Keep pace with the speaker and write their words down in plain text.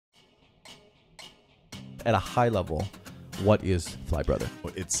At a high level, what is Fly Brother?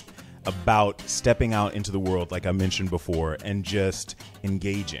 It's about stepping out into the world, like I mentioned before, and just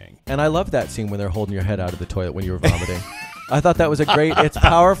engaging. And I love that scene when they're holding your head out of the toilet when you were vomiting. I thought that was a great, it's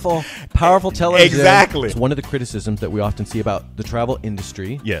powerful television. Exactly. It's one of the criticisms that we often see about the travel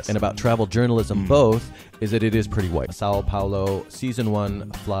industry and about travel journalism both is that it is pretty white. Sao Paulo, Season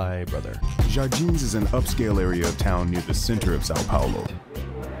 1, Fly Brother. Jardins is an upscale area of town near the center of Sao Paulo.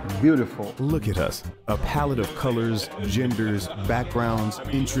 Beautiful. Look at us. A palette of colors, genders, backgrounds,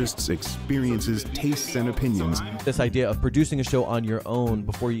 interests, experiences, tastes, and opinions. This idea of producing a show on your own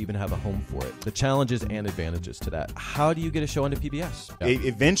before you even have a home for it. The challenges and advantages to that. How do you get a show onto PBS?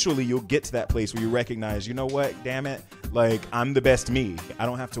 Eventually, you'll get to that place where you recognize, you know what, damn it, like, I'm the best me. I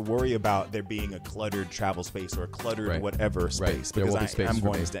don't have to worry about there being a cluttered travel space or a cluttered whatever space. There will be Because space I'm for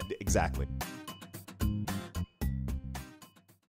going me. to stand. Exactly.